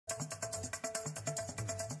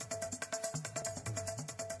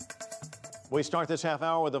We start this half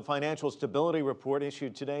hour with a financial stability report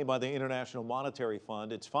issued today by the International Monetary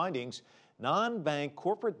Fund. Its findings: non-bank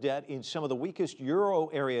corporate debt in some of the weakest euro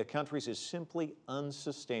area countries is simply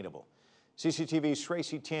unsustainable. CCTV's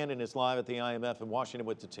Shraysi Tandon is live at the IMF in Washington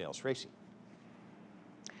with details. Shraysi.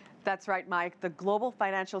 That's right, Mike. The Global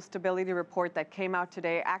Financial Stability Report that came out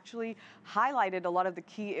today actually highlighted a lot of the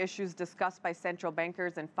key issues discussed by central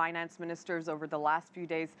bankers and finance ministers over the last few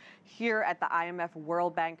days here at the IMF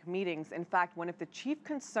World Bank meetings. In fact, one of the chief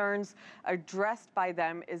concerns addressed by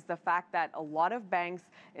them is the fact that a lot of banks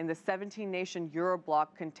in the 17-nation Euro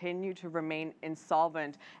bloc continue to remain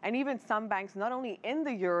insolvent. And even some banks, not only in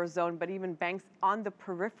the Eurozone, but even banks on the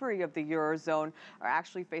periphery of the Eurozone, are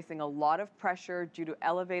actually facing a lot of pressure due to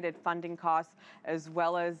elevated funding costs, as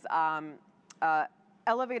well as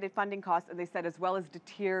they said, as well as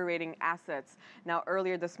deteriorating assets. Now,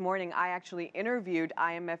 earlier this morning, I actually interviewed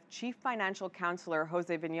IMF Chief Financial Counselor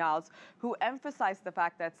Jose Vinals, who emphasized the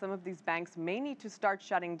fact that some of these banks may need to start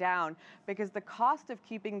shutting down because the cost of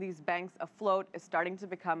keeping these banks afloat is starting to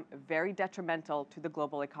become very detrimental to the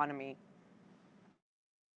global economy.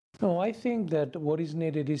 No, I think that what is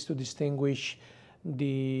needed is to distinguish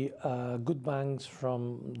the good banks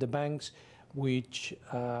from the banks which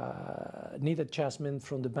need adjustment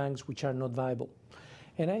from the banks which are not viable.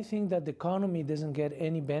 And I think that the economy doesn't get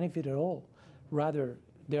any benefit at all. Rather,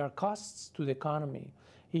 there are costs to the economy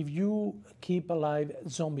if you keep alive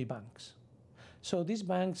zombie banks. So these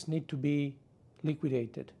banks need to be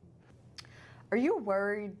liquidated. Are you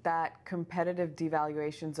worried that competitive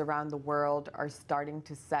devaluations around the world are starting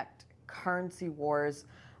to set currency wars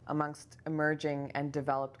amongst emerging and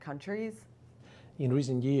developed countries? In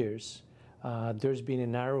recent years, there's been a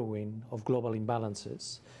narrowing of global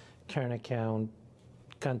imbalances. Current account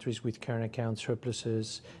countries with current account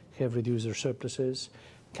surpluses have reduced their surpluses.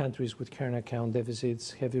 Countries with current account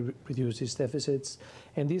deficits have reduced these deficits.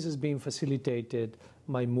 And this has been facilitated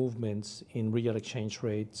by movements in real exchange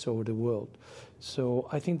rates over the world. So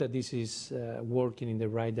I think that this is working in the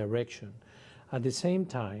right direction. At the same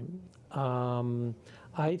time,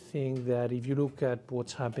 I think that if you look at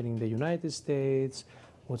what's happening in the United States,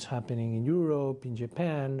 what's happening in Europe, in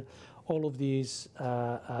Japan, all of these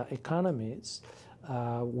economies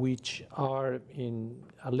which are in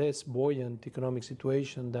a less buoyant economic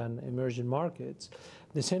situation than emerging markets,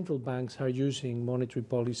 the central banks are using monetary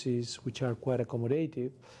policies which are quite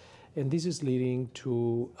accommodative, and this is leading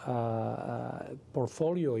to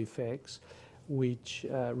portfolio effects which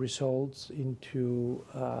results into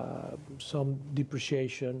some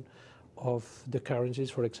depreciation of the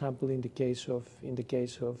currencies. For example, in the case of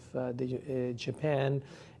Japan,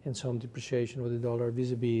 and some depreciation of the dollar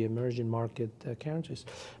vis-a-vis emerging market currencies.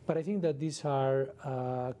 But I think that these are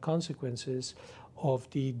consequences of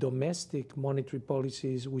the domestic monetary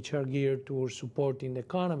policies which are geared towards supporting the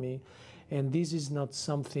economy, and this is not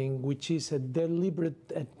something which is a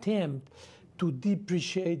deliberate attempt to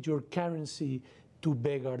depreciate your currency to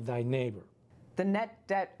beggar thy neighbor. The net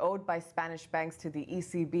debt owed by Spanish banks to the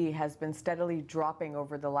ECB has been steadily dropping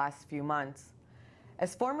over the last few months.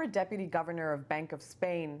 As former Deputy Governor of Bank of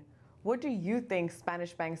Spain, what do you think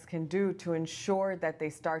Spanish banks can do to ensure that they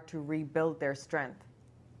start to rebuild their strength?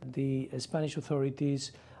 The Spanish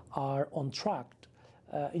authorities are on track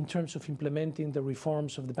in terms of implementing the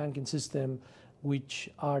reforms of the banking system which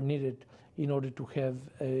are needed in order to have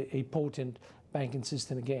a potent banking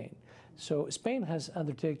system again. So Spain has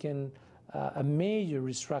undertaken a major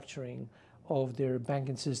restructuring of their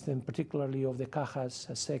banking system, particularly of the cajas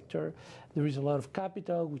sector. There is a lot of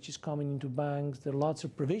capital which is coming into banks. There are lots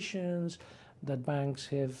of provisions that banks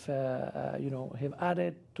have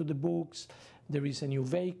added to the books. There is a new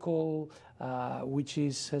vehicle which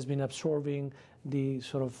has been absorbing the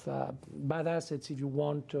sort of bad assets, if you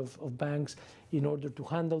want, of banks in order to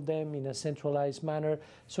handle them in a centralized manner.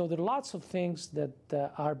 So there are lots of things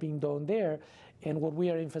that are being done there. And what we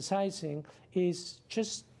are emphasizing is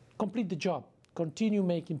just complete the job, continue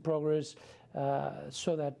making progress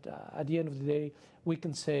so that at the end of the day, we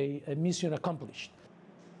can say mission accomplished.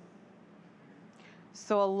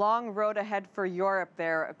 So a long road ahead for Europe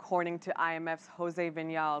there, according to IMF's Jose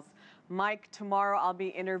Vinals. Mike, tomorrow I'll be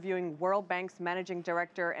interviewing World Bank's Managing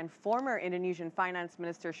Director and former Indonesian Finance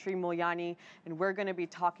Minister Sri Mulyani, and we're going to be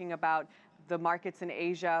talking about the markets in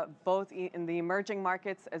Asia, both in the emerging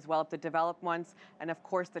markets as well as the developed ones, and of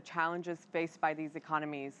course the challenges faced by these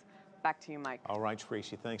economies. Back to you, Mike. All right,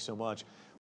 Shraysi, thanks so much.